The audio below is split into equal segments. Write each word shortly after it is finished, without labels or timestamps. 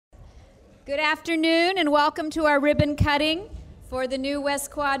Good afternoon and welcome to our ribbon cutting for the new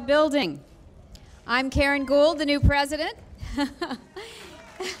West Quad building. I'm Karen Gould, the new president.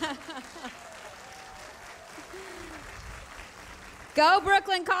 Go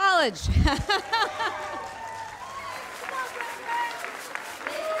Brooklyn College!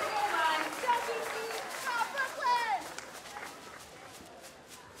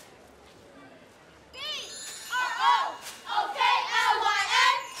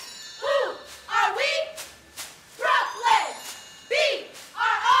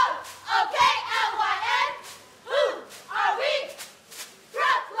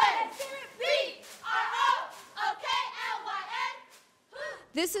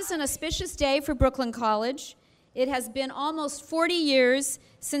 This is an auspicious day for Brooklyn College. It has been almost 40 years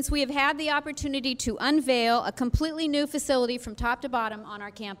since we have had the opportunity to unveil a completely new facility from top to bottom on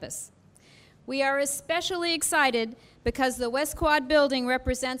our campus. We are especially excited because the West Quad building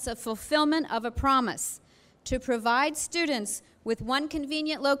represents a fulfillment of a promise to provide students with one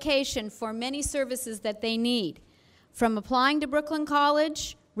convenient location for many services that they need, from applying to Brooklyn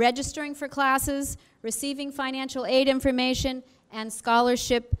College, registering for classes, receiving financial aid information, and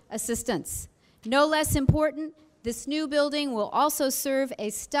scholarship assistance. No less important, this new building will also serve a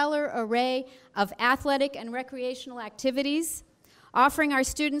stellar array of athletic and recreational activities, offering our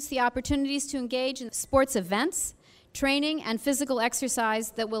students the opportunities to engage in sports events, training, and physical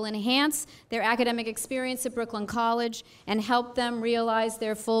exercise that will enhance their academic experience at Brooklyn College and help them realize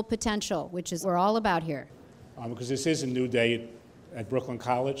their full potential, which is what we're all about here. Because this is a new day at Brooklyn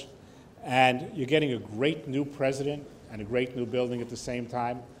College, and you're getting a great new president and a great new building at the same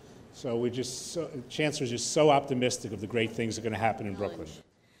time. So Chancellor's just so optimistic of the great things that are going to happen in Brooklyn.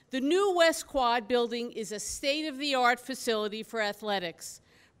 The new West Quad building is a state-of-the-art facility for athletics,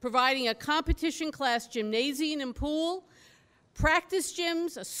 providing a competition class gymnasium and pool, practice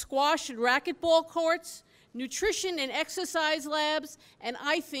gyms, a squash and racquetball courts, nutrition and exercise labs, and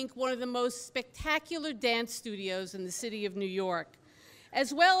I think one of the most spectacular dance studios in the city of New York,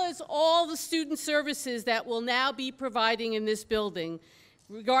 as well as all the student services that we'll now be providing in this building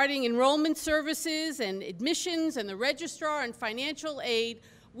regarding enrollment services and admissions and the registrar and financial aid.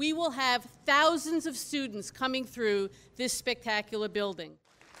 We will have thousands of students coming through this spectacular building.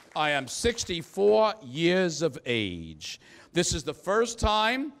 I am 64 years of age. This is the first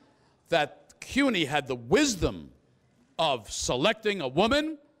time that CUNY had the wisdom of selecting a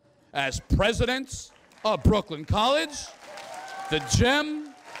woman as president of Brooklyn College, the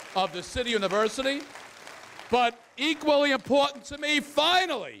gem of the City University, but equally important to me,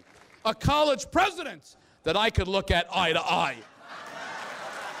 finally, a college president that I could look at eye to eye.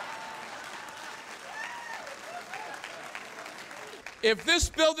 If this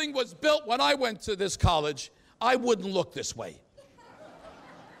building was built when I went to this college, I wouldn't look this way.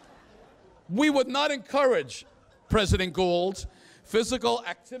 We would not encourage, President Gould. Physical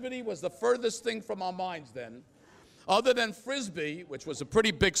activity was the furthest thing from our minds then. Other than Frisbee, which was a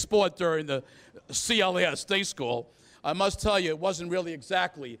pretty big sport during the CLAS day school, I must tell you it wasn't really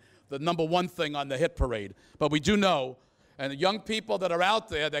exactly the #1 thing on the hit parade. But we do know, and the young people that are out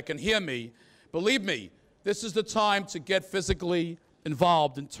there that can hear me, believe me, this is the time to get physically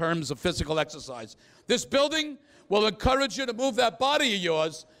involved in terms of physical exercise. This building will encourage you to move that body of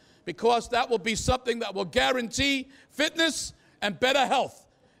yours, because that will be something that will guarantee fitness and better health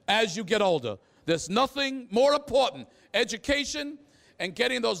as you get older. There's nothing more important, education and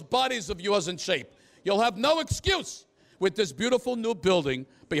getting those bodies of yours in shape. You'll have no excuse with this beautiful new building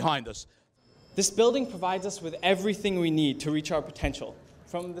behind us. This building provides us with everything we need to reach our potential,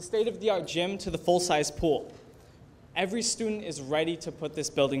 from the state-of-the-art gym to the full-size pool. Every student is ready to put this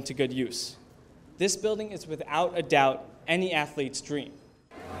building to good use. This building is without a doubt any athlete's dream.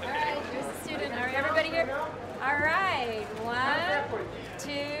 All right, here's the student. All right, everybody here? All right, 1, 2,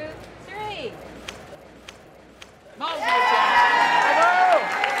 3.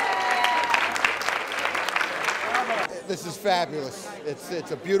 This is fabulous.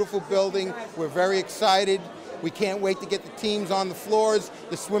 It's a beautiful building. We're very excited. We can't wait to get the teams on the floors,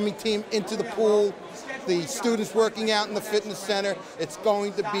 the swimming team into the pool, the students working out in the fitness center. It's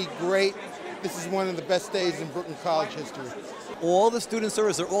going to be great. This is one of the best days in Brooklyn College history. All the student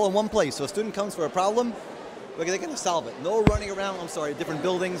services are all in one place. So a student comes for a problem, they're going to solve it. No running around, different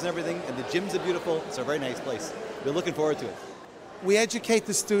buildings and everything. And the gyms are beautiful. It's a very nice place. We're looking forward to it. We educate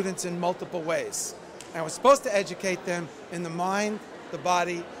the students in multiple ways. And we're supposed to educate them in the mind, the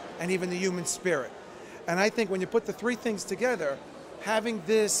body, and even the human spirit. And I think when you put the three things together, having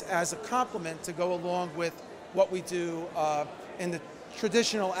this as a complement to go along with what we do in the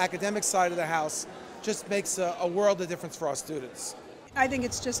traditional academic side of the house just makes a world of difference for our students. I think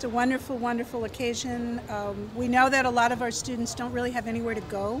it's just a wonderful, wonderful occasion. We know that a lot of our students don't really have anywhere to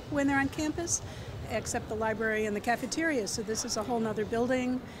go when they're on campus, except the library and the cafeteria. So this is a whole nother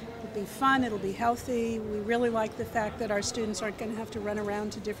building. It'll be fun, it'll be healthy. We really like the fact that our students aren't going to have to run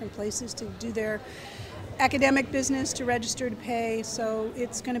around to different places to do their academic business, to register, to pay. So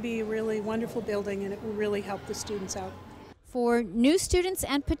it's going to be a really wonderful building, and it will really help the students out. For new students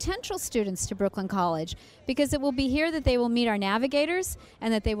and potential students to Brooklyn College, because it will be here that they will meet our navigators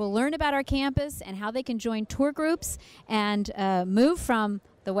and that they will learn about our campus and how they can join tour groups and move from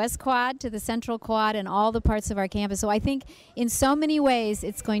the West Quad to the Central Quad and all the parts of our campus. So I think in so many ways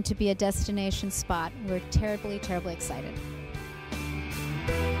it's going to be a destination spot. We're terribly, terribly excited.